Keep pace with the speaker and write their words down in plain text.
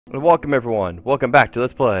Welcome everyone, welcome back to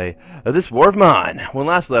Let's Play This War of Mine. When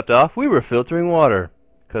last we left off, we were filtering water,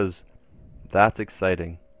 because that's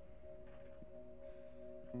exciting.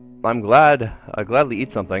 I'd gladly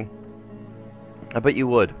eat something. I bet you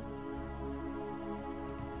would.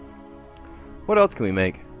 What else can we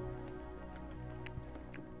make?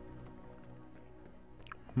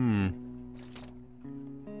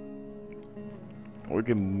 We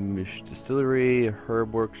can distillery,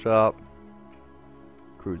 herb workshop,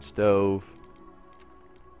 crude stove,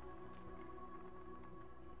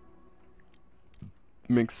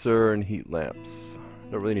 mixer, and heat lamps.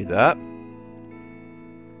 Don't really need that.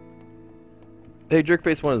 Hey,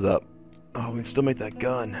 Jerkface 1 is up. Oh, we can still make that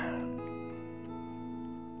gun.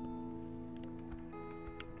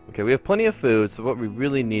 Okay, we have plenty of food, so what we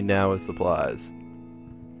really need now is supplies.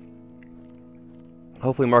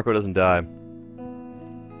 Hopefully Marco doesn't die.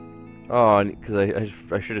 Oh, because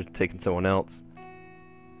I should have taken someone else.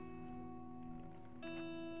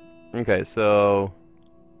 Okay, so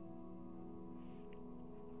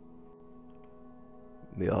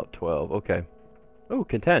we all have 12. Okay. Oh,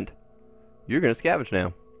 content. You're gonna scavenge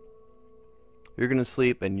now. You're gonna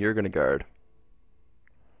sleep and you're gonna guard.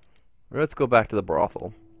 Let's go back to the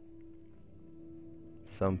brothel.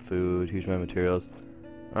 Some food, huge amount of materials.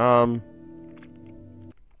 Don't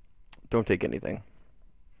take anything.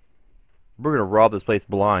 We're gonna rob this place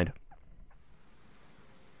blind.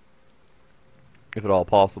 If at all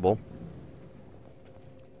possible.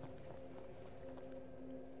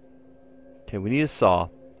 Okay, we need a saw.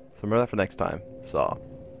 So remember that for next time. Saw.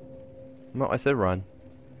 No, I said run.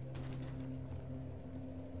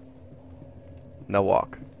 Now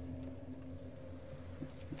walk.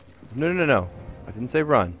 No, no, no, no. I didn't say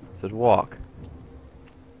run. I said walk.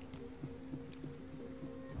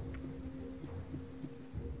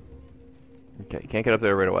 Okay, can't get up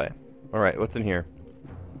there right away. Alright, what's in here?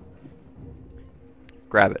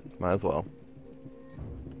 Grab it. Might as well.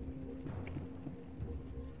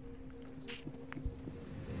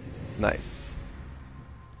 Nice.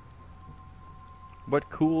 What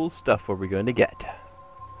cool stuff are we going to get?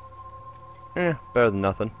 Better than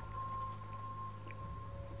nothing.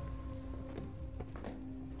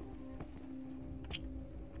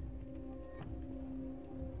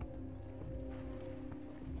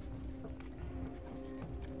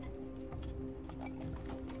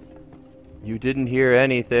 You didn't hear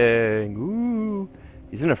anything. Ooh.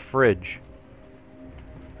 He's in a fridge.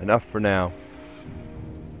 Enough for now.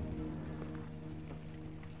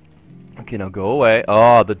 Okay, now go away.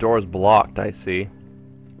 Oh, the door is blocked, I see.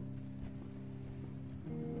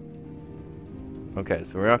 Okay,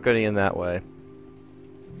 so we're not getting in that way.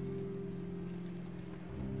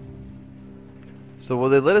 So will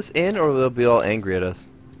they let us in, or will they be all angry at us?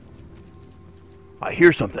 I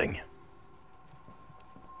hear something.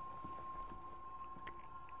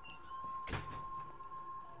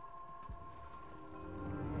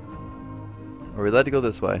 Are we allowed to go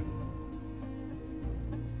this way?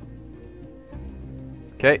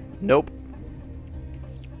 Okay, nope.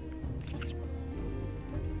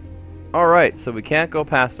 Alright, so we can't go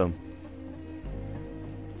past him.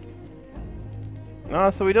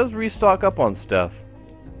 So he does restock up on stuff.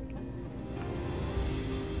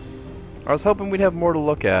 I was hoping we'd have more to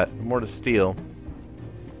look at, more to steal.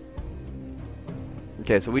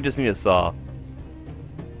 Okay, so we just need a saw.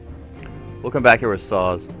 We'll come back here with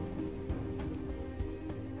saws.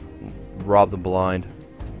 Rob them blind.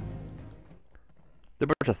 They're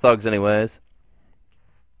a bunch of thugs anyways.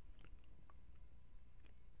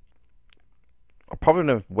 I'll probably have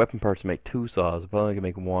enough weapon parts to make 2 saws. I'll probably can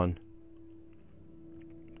make 1.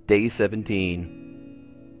 Day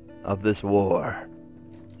 17 of this war.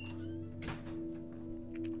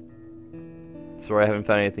 Sorry I haven't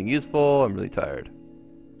found anything useful. I'm really tired.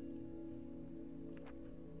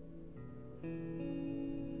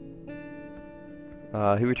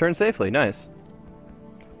 He returned safely. Nice.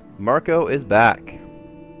 Marco is back.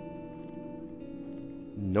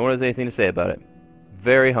 No one has anything to say about it.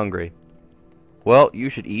 Very hungry. Well, you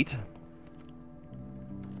should eat.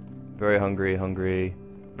 Very hungry, hungry,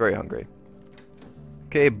 very hungry.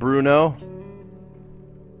 Okay, Bruno.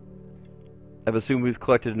 I've assumed we've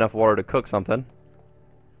collected enough water to cook something.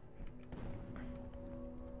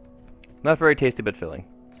 Not very tasty, but filling.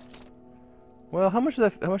 Well, how much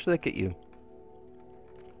did that get you?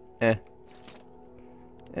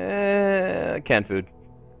 Canned food.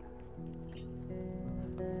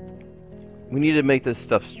 We need to make this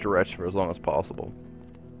stuff stretch for as long as possible.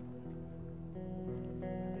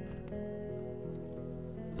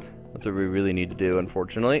 That's what we really need to do,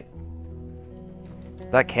 unfortunately.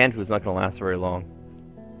 That canned food's not going to last very long.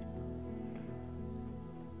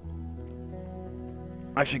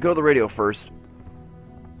 Actually, go to the radio first.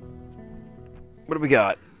 What do we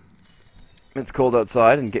got? It's cold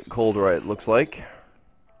outside and getting colder, it looks like.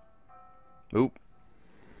 Oop.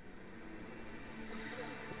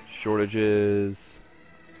 Shortages.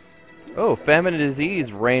 Oh, famine and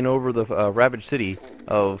disease reign over the ravaged city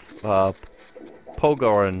of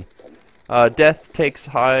Pogoran. Death takes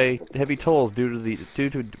heavy tolls due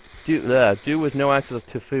with no access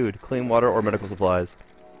to food, clean water, or medical supplies.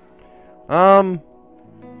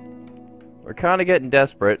 We're kind of getting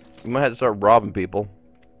desperate. We might have to start robbing people.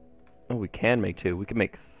 Oh, we can make 2. We can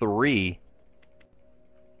make 3.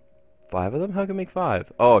 5 of them? How can we make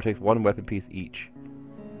 5? Oh, it takes 1 weapon piece each.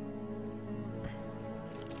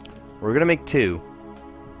 We're gonna make 2.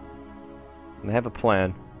 And I have a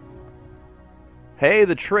plan. Hey,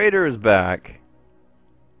 the trader is back.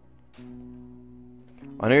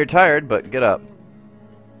 I know you're tired, but get up.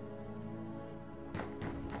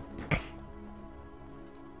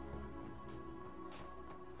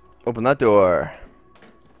 Open that door.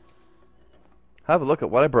 Have a look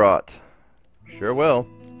at what I brought. Sure will.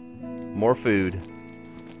 More food.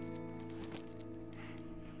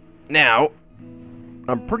 Now,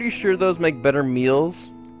 I'm pretty sure those make better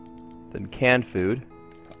meals than canned food.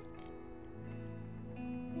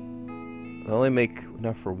 They only make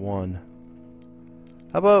enough for 1.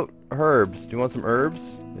 How about herbs? Do you want some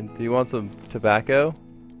herbs? And do you want some tobacco?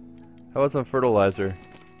 How about some fertilizer?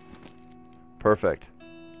 Perfect.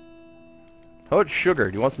 How about sugar?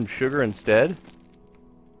 Do you want some sugar instead?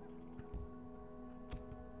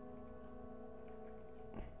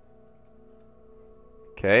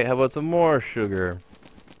 Okay, how about some more sugar?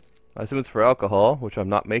 I assume it's for alcohol, which I'm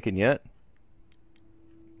not making yet.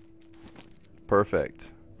 Perfect.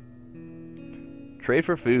 Trade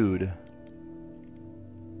for food.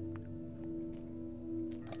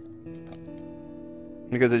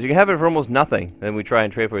 Because as you can have it for almost nothing, then we try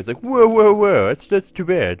and trade for it. It's like, whoa, whoa, whoa, that's too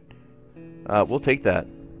bad. We'll take that.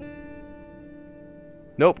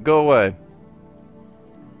 Nope, go away.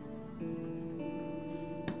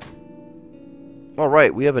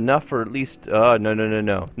 Alright, we have enough for at least...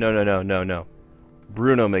 no.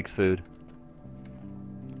 Bruno makes food.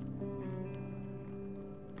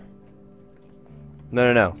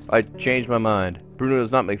 No. I changed my mind. Bruno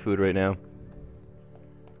does not make food right now.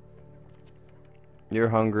 You're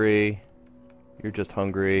hungry. You're just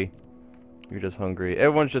hungry. You're just hungry.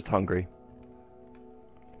 Everyone's just hungry.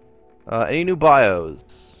 Any new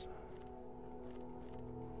bios?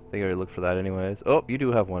 I think I already looked for that anyways. Oh, you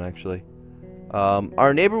do have one actually.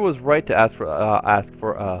 Our neighbor was right to ask for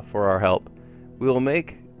our help. We will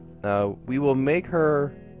make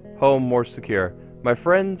her home more secure. My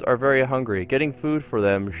friends are very hungry. Getting food for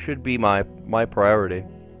them should be my priority.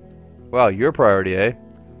 Wow, your priority, eh?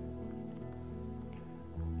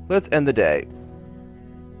 Let's end the day.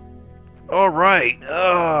 Alright,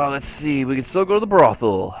 let's see. We can still go to the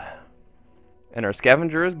brothel. And our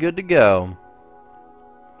scavenger is good to go.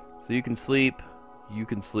 So you can sleep, you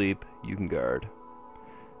can sleep, you can guard.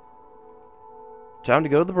 Time to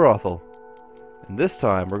go to the brothel. And this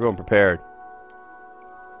time, we're going prepared.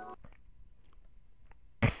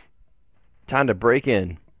 Time to break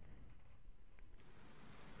in.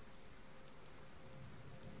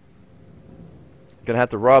 Gonna have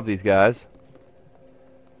to rob these guys.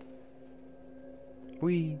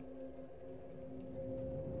 Whee!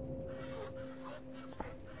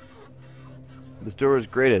 This door is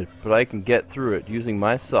grated, but I can get through it using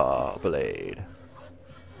my saw blade.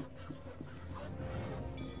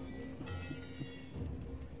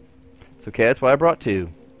 It's okay, that's why I brought 2.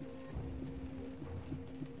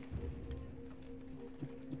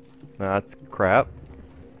 That's crap.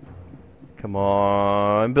 Come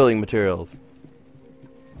on, building materials.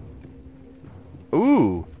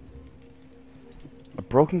 Ooh! A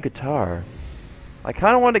broken guitar. I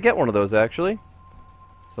kind of want to get one of those, actually.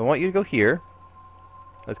 So I want you to go here.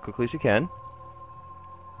 As quickly as you can.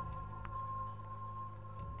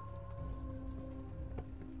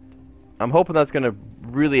 I'm hoping that's going to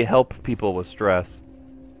really help people with stress.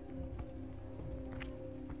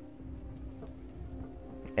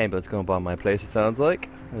 Ambulance going by my place, it sounds like.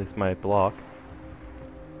 At least my block.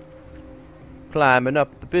 Climbing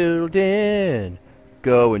up the building.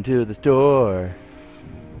 Going to the store.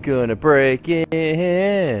 Gonna break in.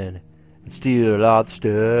 And steal all the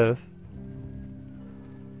stuff.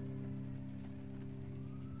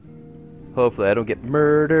 Hopefully I don't get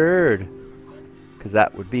murdered. Because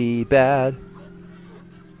that would be bad.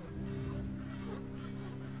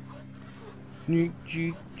 I'm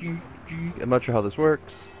not sure how this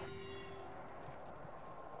works.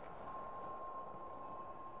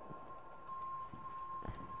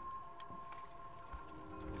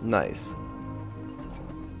 Nice.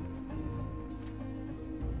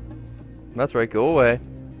 That's right, go away.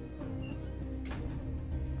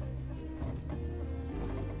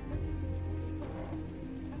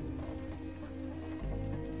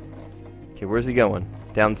 Okay, where's he going?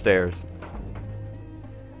 Downstairs.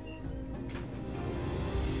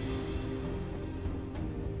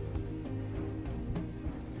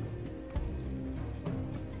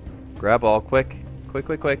 Grab all, quick. Quick,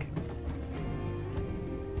 quick, quick.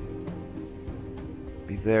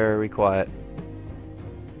 Be very quiet.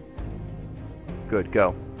 Good,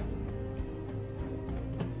 go.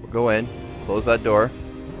 We'll go in, close that door.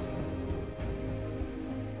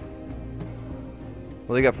 What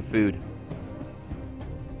do they got for food?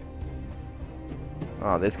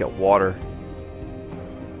 Oh, they just got water.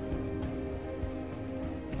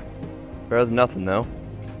 Better than nothing, though.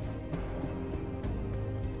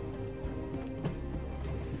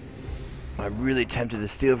 I'm really tempted to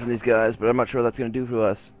steal from these guys, but I'm not sure what that's going to do for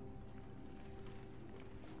us.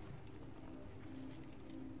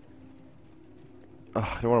 Oh,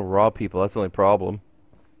 I don't want to rob people, that's the only problem.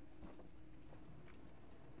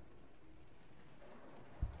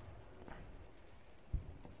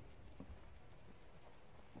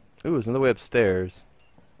 Ooh, there's another way upstairs.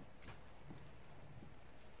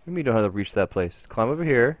 Let me know how to reach that place. Just climb over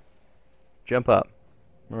here. Jump up.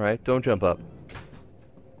 Alright, don't jump up.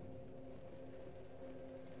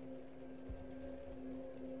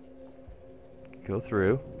 Go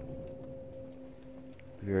through.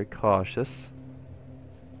 Be very cautious.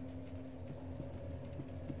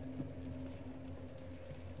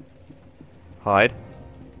 Hide.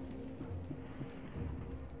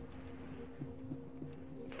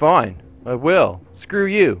 Fine, I will. Screw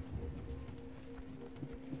you.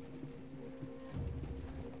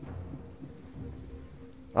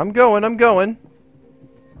 I'm going, I'm going.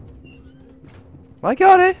 I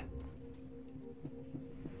got it.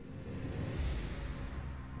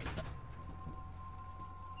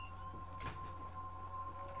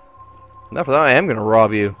 Enough of that, I am gonna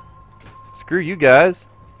rob you. Screw you guys.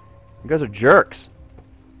 You guys are jerks.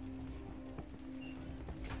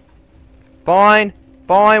 Fine.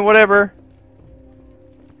 Fine, whatever.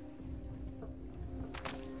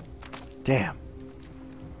 Damn.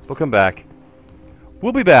 We'll come back.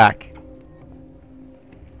 We'll be back.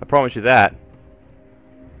 I promise you that.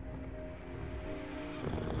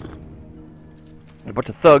 A bunch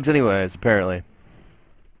of thugs anyways, apparently.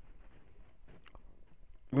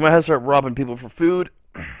 We might have to start robbing people for food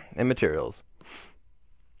and materials.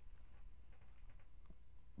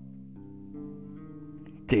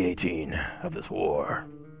 Day 18 of this war.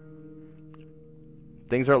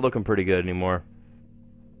 Things aren't looking pretty good anymore.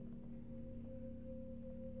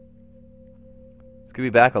 It's gonna be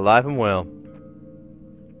back alive and well.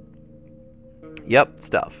 Yep,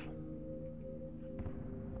 stuff.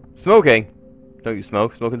 Smoking. Don't you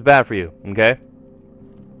smoke. Smoking's bad for you, okay?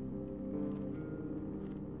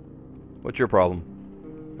 What's your problem?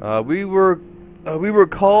 We were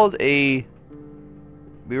called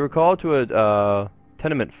to a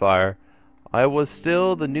tenement fire. I was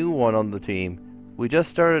still the new one on the team. We just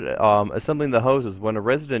started assembling the hoses when a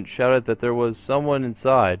resident shouted that there was someone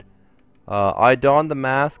inside. I donned the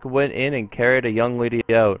mask, went in, and carried a young lady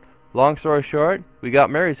out. Long story short, we got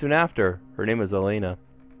married soon after. Her name was Elena.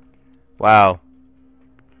 Wow.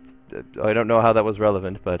 I don't know how that was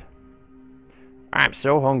relevant, but I'm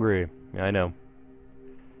so hungry. Yeah, I know.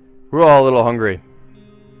 We're all a little hungry.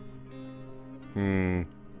 I'm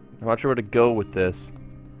not sure where to go with this.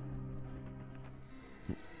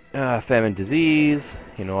 Famine, disease,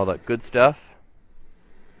 you know, all that good stuff.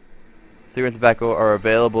 Cigarette and tobacco are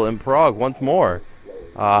available in Prague once more.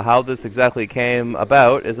 How this exactly came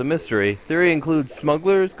about is a mystery. Theory includes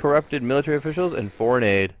smugglers, corrupted military officials, and foreign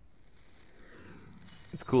aid.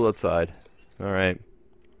 It's cool outside. Alright.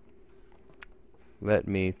 Let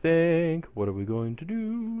me think. What are we going to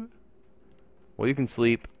do? Well, you can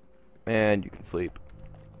sleep. And you can sleep.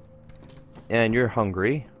 And you're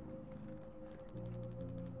hungry.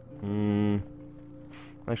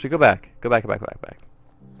 Actually, go back. Go back, back, back, back.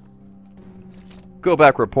 Go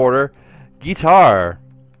back, reporter. Guitar.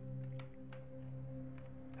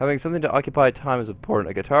 Having something to occupy time is important.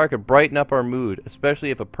 A guitar can brighten up our mood,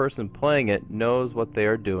 especially if a person playing it knows what they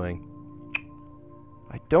are doing.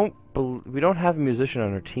 We don't have a musician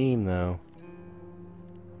on our team, though.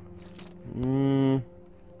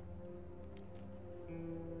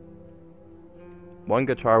 One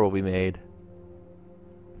guitar will be made.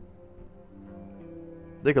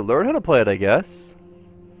 They could learn how to play it, I guess.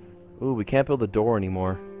 Ooh, we can't build the door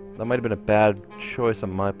anymore. That might have been a bad choice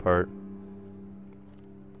on my part.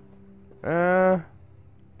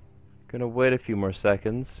 Gonna wait a few more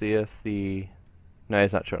seconds, see if the... No,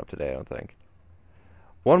 he's not showing up today, I don't think.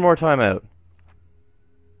 One more time out.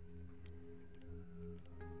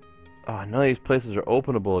 Oh, none of these places are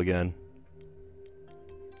openable again.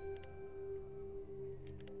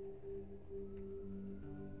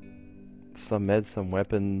 Some meds, some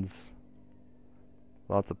weapons.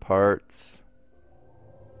 Lots of parts.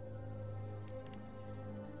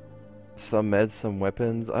 Some meds, some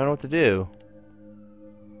weapons. I don't know what to do.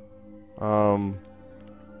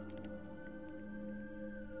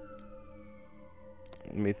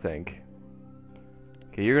 Let me think.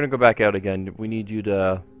 Okay, you're gonna go back out again. We need you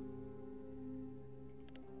to...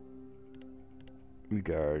 You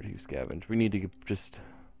guard, you scavenge. We need to just...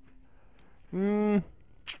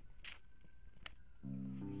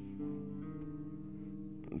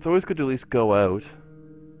 It's always good to at least go out.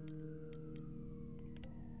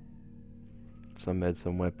 Some meds,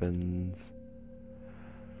 some weapons.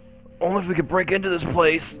 Only if we could break into this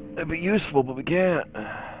place. It'd be useful, but we can't.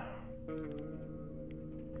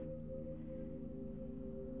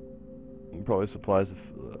 Probably supplies of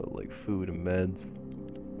like food and meds.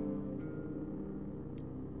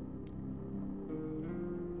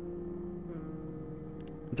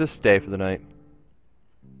 Just stay for the night.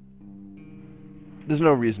 There's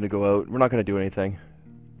no reason to go out. We're not going to do anything.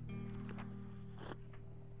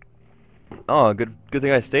 Oh, good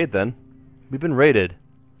thing I stayed then. We've been raided.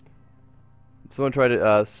 Someone tried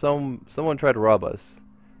to someone tried to rob us.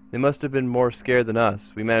 They must have been more scared than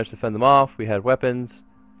us. We managed to fend them off. We had weapons,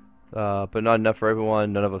 but not enough for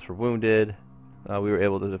everyone. None of us were wounded. We were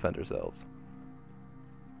able to defend ourselves.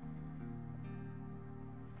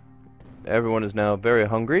 Everyone is now very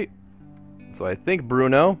hungry, so I think,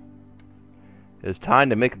 Bruno, it's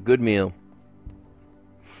time to make a good meal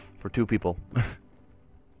for 2 people.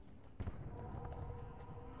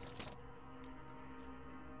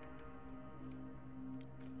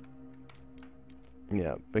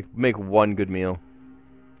 Yeah, make one good meal.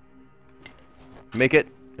 Make it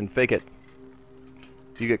and fake it.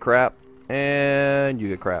 You get crap, and you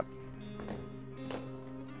get crap.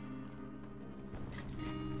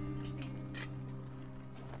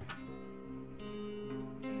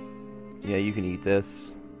 Yeah, you can eat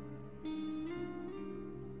this.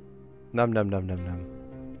 Num num num num num.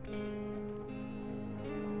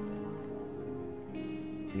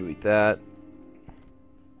 You eat that.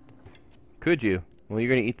 Could you? Well, you're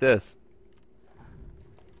gonna eat this.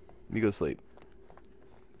 You go sleep.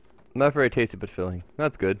 Not very tasty, but filling.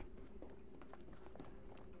 That's good.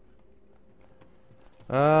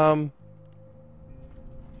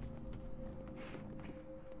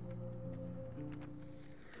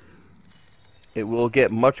 It will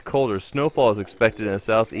get much colder. Snowfall is expected in the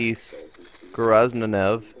southeast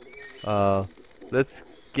Groznev. Let's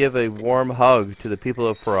give a warm hug to the people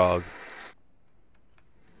of Prague.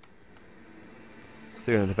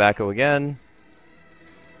 Clearing the tobacco again.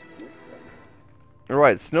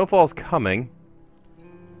 Alright, snowfall's coming.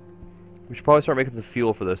 We should probably start making some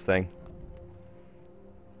fuel for this thing.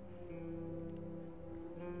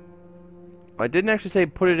 I didn't actually say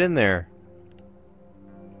put it in there.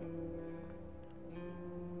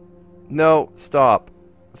 No, stop.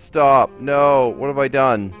 Stop. No, what have I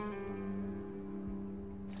done?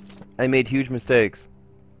 I made huge mistakes.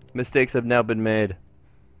 Mistakes have now been made.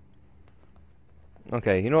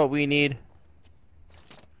 Okay, you know what we need?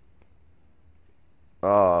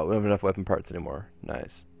 Oh, we don't have enough weapon parts anymore.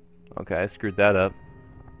 Nice. Okay, I screwed that up.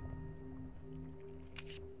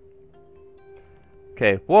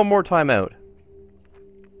 Okay, one more time out.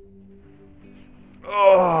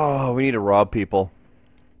 Oh, we need to rob people.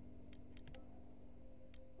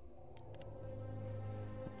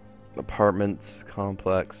 Apartments,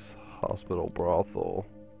 complex, hospital, brothel,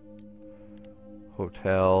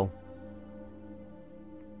 hotel.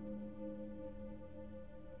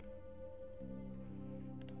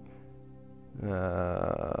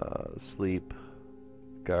 Sleep,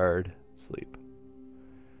 guard, sleep.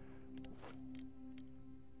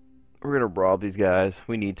 We're gonna rob these guys.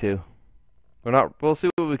 We need to. We're not. We'll see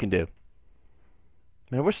what we can do.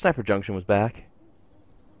 Man, I wish Sniper Junction was back.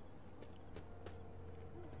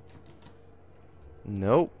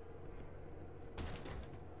 Nope.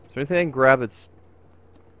 Is there anything I can grab? It's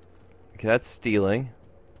okay. That's stealing.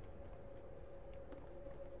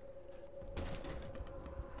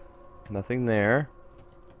 Nothing there.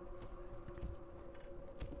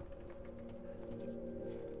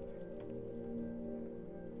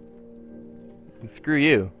 Screw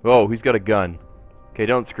you. Oh, he's got a gun. Okay,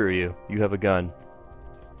 don't screw you. You have a gun.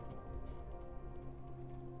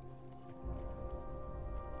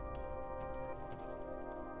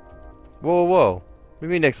 Whoa, whoa.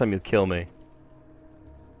 Maybe next time you'll kill me.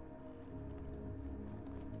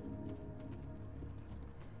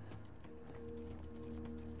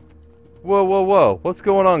 Whoa, whoa, whoa. What's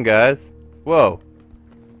going on, guys? Whoa.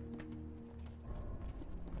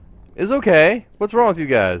 It's okay. What's wrong with you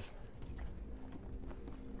guys?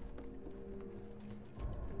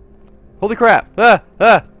 Holy crap! Ah!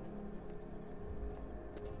 Ah!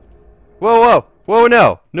 Whoa, whoa! Whoa,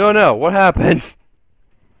 no! No, no! What happened?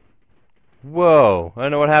 Whoa! I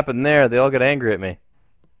don't know what happened there. They all got angry at me.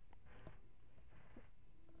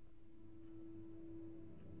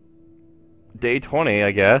 Day 20,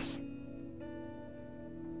 I guess.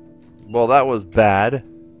 Well, that was bad.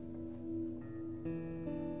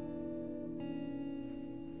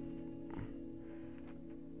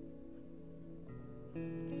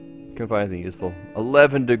 Couldn't find anything useful.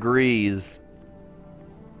 11 degrees.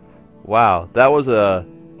 Wow, that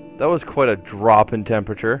was quite a drop in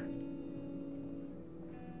temperature.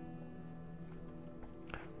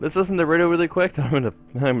 Let's listen to the radio really quick. I'm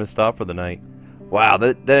gonna stop for the night. Wow,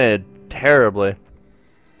 that ended terribly.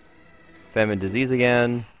 Famine, disease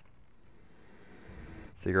again.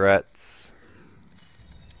 Cigarettes.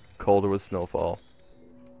 Colder with snowfall.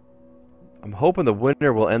 I'm hoping the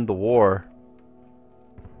winter will end the war.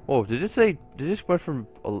 Whoa, did it just went from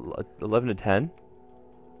 11 to 10?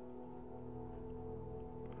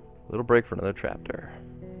 Little break for another chapter.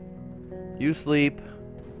 You sleep.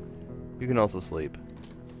 You can also sleep.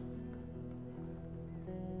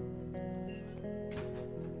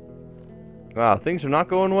 Wow, things are not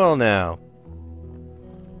going well now.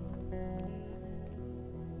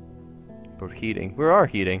 About heating. Where are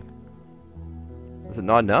heating? Is it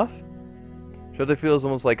not enough? Shelter feels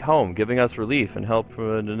almost like home, giving us relief and help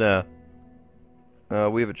from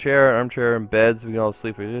we have a chair, an armchair, and beds. We can all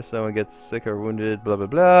sleep if someone gets sick or wounded, blah blah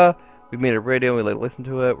blah. We made a radio and we like listen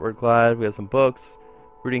to it. We're glad. We have some books.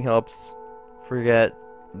 Reading helps forget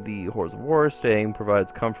the horrors of war. Staying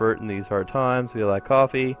provides comfort in these hard times. We like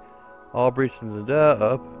coffee. All breached in the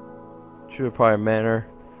up. Should have prior manner.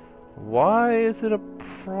 Why is it a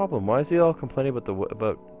problem? Why is he all complaining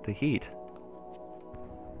about the heat?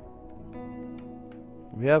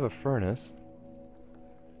 We have a furnace.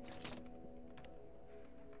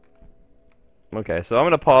 Okay, so I'm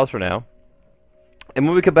gonna pause for now. And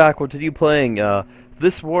when we come back, we'll continue playing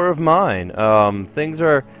This War of Mine. Things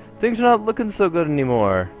are not looking so good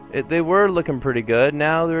anymore. They were looking pretty good.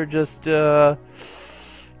 Now they're just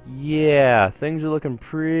yeah, things are looking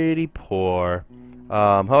pretty poor.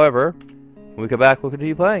 However, when we come back, we'll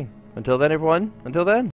continue playing. Until then, everyone. Until then.